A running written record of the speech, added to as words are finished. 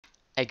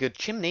A good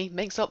chimney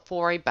makes up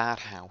for a bad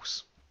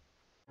house.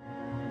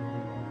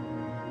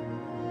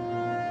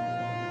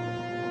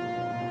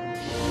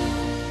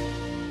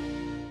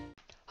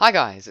 Hi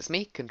guys, it's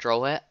me,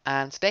 Control here,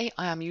 and today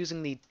I am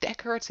using the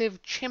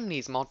Decorative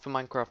Chimneys mod for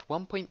Minecraft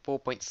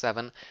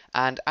 1.4.7,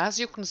 and as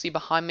you can see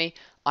behind me,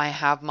 I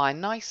have my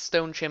nice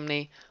stone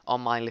chimney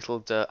on my little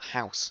dirt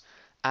house.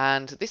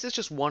 And this is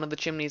just one of the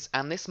chimneys,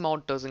 and this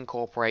mod does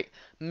incorporate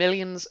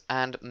millions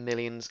and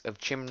millions of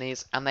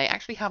chimneys, and they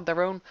actually have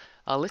their own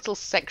little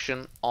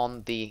section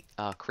on the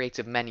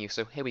creative menu.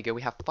 So here we go,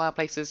 we have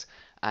fireplaces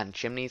and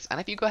chimneys, and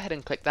if you go ahead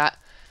and click that,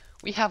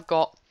 we have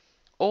got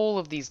all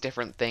of these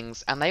different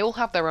things, and they all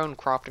have their own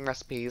crafting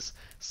recipes,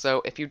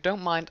 so if you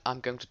don't mind,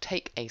 I'm going to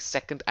take a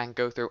second and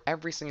go through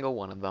every single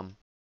one of them.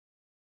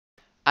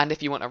 And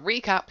if you want a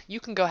recap, you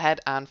can go ahead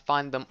and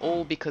find them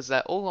all because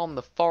they're all on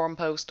the forum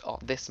post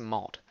of this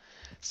mod.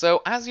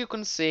 So as you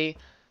can see,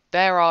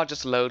 there are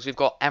just loads. We've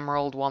got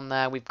emerald one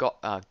there, we've got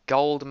a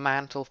gold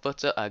mantle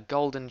footer, a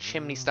golden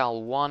chimney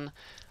style one,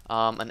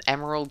 an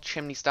emerald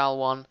chimney style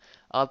one.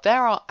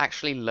 There are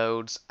actually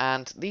loads,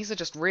 and these are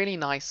just really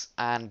nice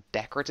and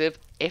decorative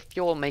if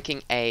you're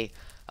making a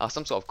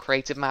some sort of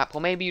creative map,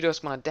 or maybe you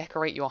just want to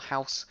decorate your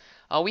house.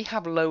 We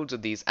have loads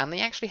of these, and they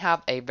actually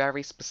have a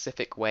very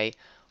specific way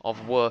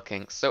of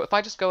working. So if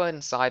I just go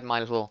inside my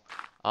little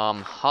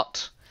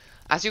hut,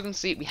 as you can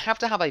see, we have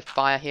to have a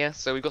fire here,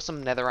 so we've got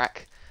some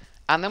netherrack,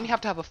 and then we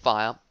have to have a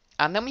fire,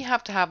 and then we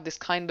have to have this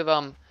kind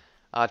of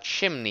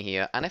chimney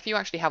here, and if you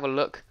actually have a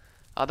look,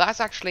 that's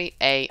actually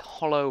a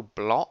hollow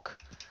block.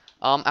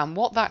 And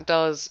what that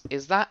does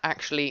is that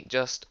actually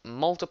just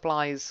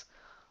multiplies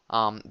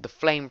the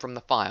flame from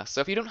the fire.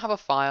 So if you don't have a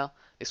fire,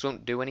 this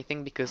won't do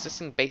anything because this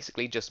thing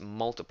basically just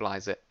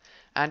multiplies it.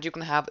 And you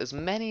can have as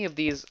many of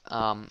these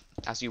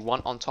as you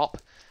want on top.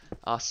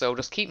 So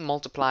just keep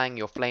multiplying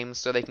your flames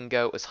so they can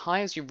go as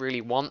high as you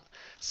really want.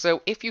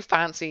 So if you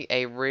fancy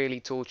a really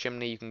tall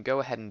chimney, you can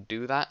go ahead and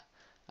do that.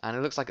 And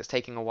it looks like it's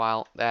taking a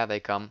while. There they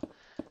come.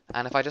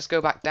 And if I just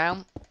go back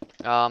down,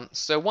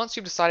 so once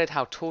you've decided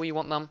how tall you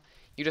want them,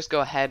 you just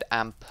go ahead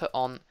and put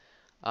on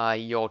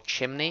your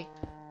chimney,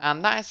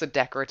 and that is the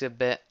decorative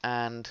bit,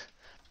 and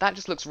that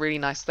just looks really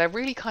nice. They're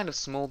really kind of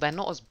small, they're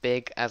not as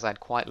big as I'd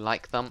quite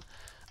like them,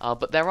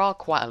 but there are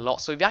quite a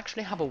lot. So if you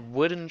actually have a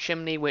wooden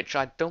chimney, which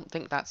I don't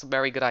think that's a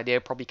very good idea,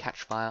 probably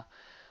catch fire,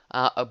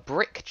 a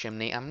brick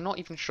chimney, I'm not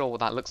even sure what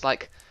that looks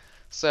like.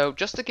 So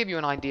just to give you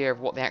an idea of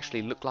what they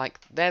actually look like,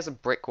 there's a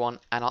brick one,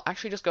 and I'll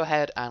actually just go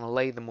ahead and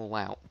lay them all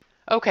out.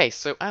 Okay,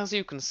 so as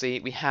you can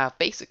see, we have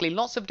basically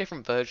lots of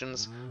different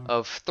versions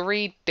of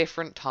 3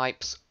 different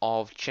types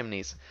of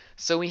chimneys.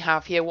 So we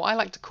have here what I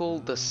like to call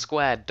the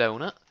square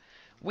donut.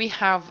 We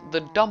have the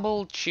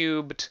double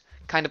tubed,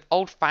 kind of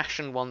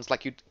old-fashioned ones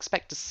like you'd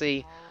expect to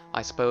see,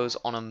 I suppose,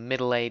 on a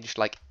middle-aged,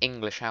 like,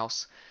 English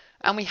house.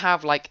 And we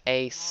have, like,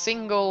 a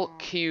single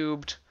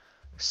cubed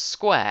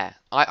square.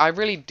 I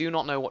really do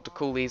not know what to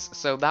call these,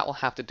 so that will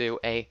have to do,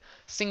 a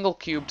single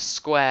cubed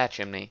square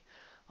chimney.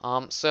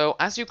 So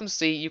as you can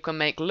see, you can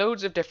make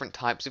loads of different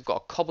types. You've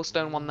got a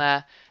cobblestone one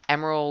there,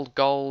 emerald,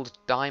 gold,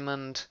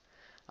 diamond,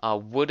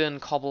 wooden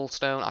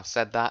cobblestone, I've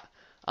said that.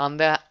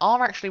 There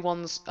are actually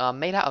ones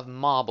made out of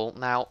marble.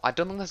 Now, I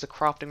don't think there's a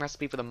crafting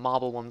recipe for the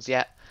marble ones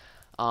yet.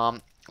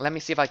 Let me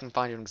see if I can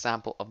find you an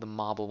example of the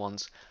marble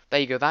ones.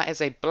 There you go, that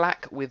is a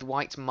black with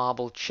white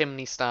marble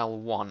chimney style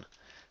one.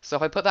 So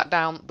if I put that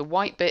down, the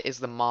white bit is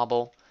the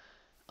marble.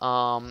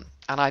 And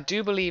I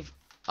do believe...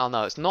 Oh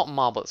no, it's not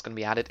marble that's going to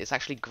be added, it's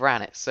actually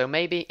granite. So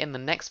maybe in the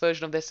next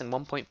version of this, in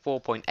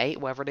 1.4.8,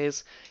 wherever it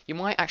is, you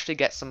might actually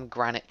get some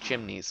granite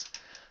chimneys.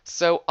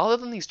 So other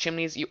than these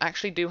chimneys, you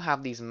actually do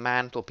have these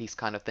mantelpiece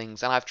kind of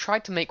things, and I've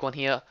tried to make one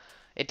here.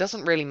 It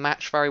doesn't really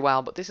match very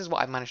well, but this is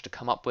what I've managed to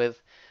come up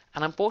with.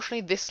 And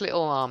unfortunately, this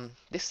little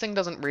this thing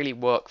doesn't really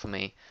work for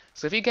me.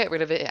 So if you get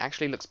rid of it, it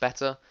actually looks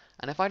better.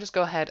 And if I just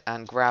go ahead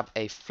and grab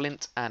a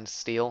flint and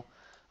steel,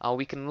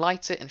 we can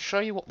light it and show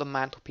you what the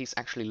mantelpiece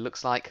actually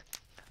looks like.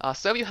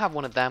 So you have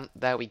one of them,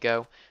 there we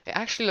go. It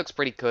actually looks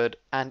pretty good,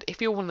 and if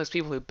you're one of those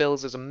people who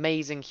builds those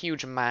amazing,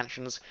 huge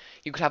mansions,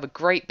 you could have a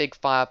great big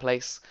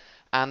fireplace,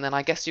 and then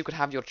I guess you could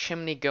have your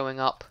chimney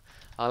going up.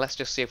 Let's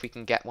just see if we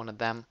can get one of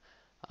them.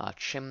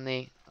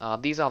 Chimney.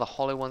 These are the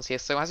hollow ones here,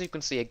 so as you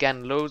can see,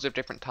 again, loads of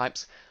different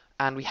types,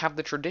 and we have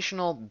the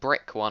traditional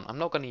brick one. I'm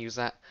not going to use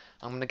that.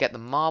 I'm going to get the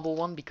marble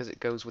one because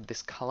it goes with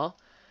this color,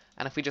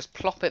 and if we just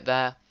plop it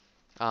there,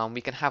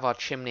 we can have our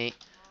chimney.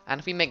 And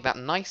if we make that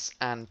nice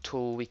and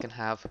tall, we can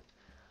have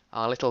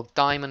our little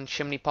diamond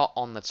chimney pot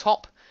on the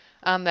top.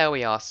 And there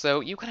we are.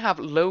 So you can have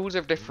loads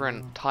of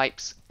different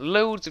types,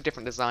 loads of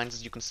different designs,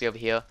 as you can see over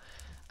here.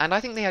 And I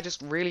think they are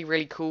just really,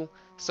 really cool.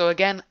 So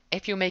again,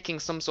 if you're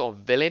making some sort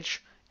of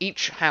village,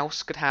 each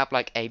house could have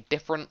like a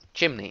different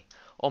chimney.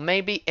 Or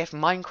maybe if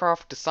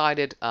Minecraft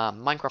decided,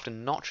 Minecraft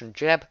and Notch and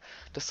Jeb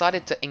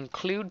decided to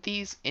include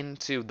these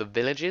into the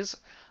villages,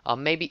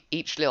 maybe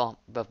each little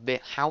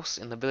house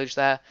in the village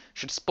there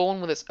should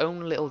spawn with its own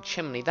little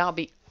chimney. That would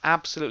be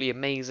absolutely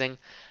amazing,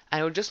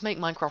 and it would just make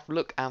Minecraft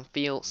look and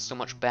feel so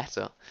much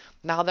better.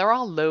 Now, there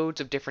are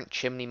loads of different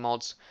chimney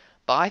mods,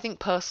 but I think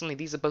personally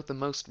these are both the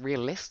most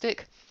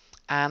realistic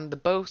and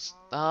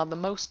the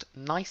most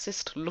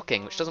nicest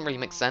looking, which doesn't really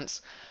make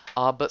sense.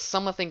 But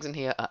some of the things in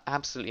here are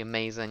absolutely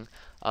amazing,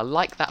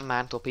 like that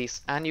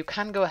mantelpiece, and you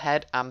can go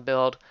ahead and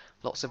build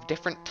lots of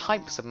different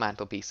types of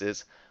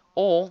mantelpieces,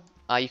 or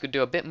you could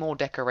do a bit more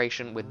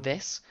decoration with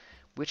this,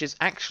 which is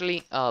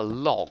actually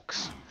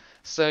logs.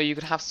 So you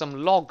could have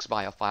some logs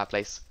by your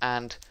fireplace,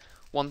 and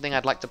one thing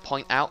I'd like to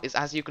point out is,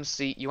 as you can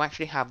see, you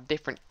actually have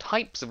different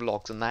types of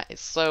logs, and that is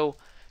so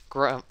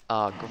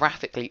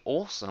graphically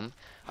awesome.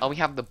 We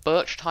have the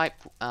birch type,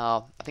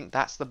 I think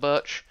that's the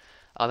birch,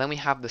 then we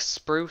have the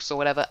spruce or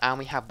whatever, and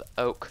we have the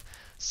oak.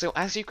 So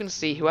as you can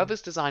see,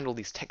 whoever's designed all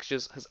these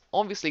textures has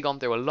obviously gone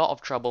through a lot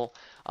of trouble.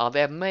 They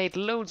have made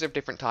loads of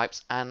different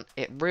types, and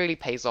it really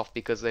pays off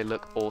because they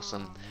look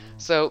awesome.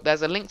 So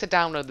there's a link to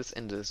download this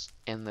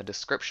in the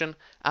description.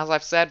 As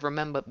I've said,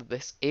 remember that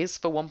this is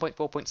for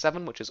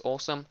 1.4.7, which is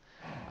awesome.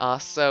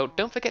 So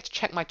don't forget to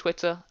check my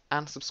Twitter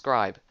and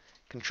subscribe.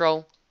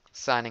 Control,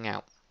 signing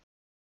out.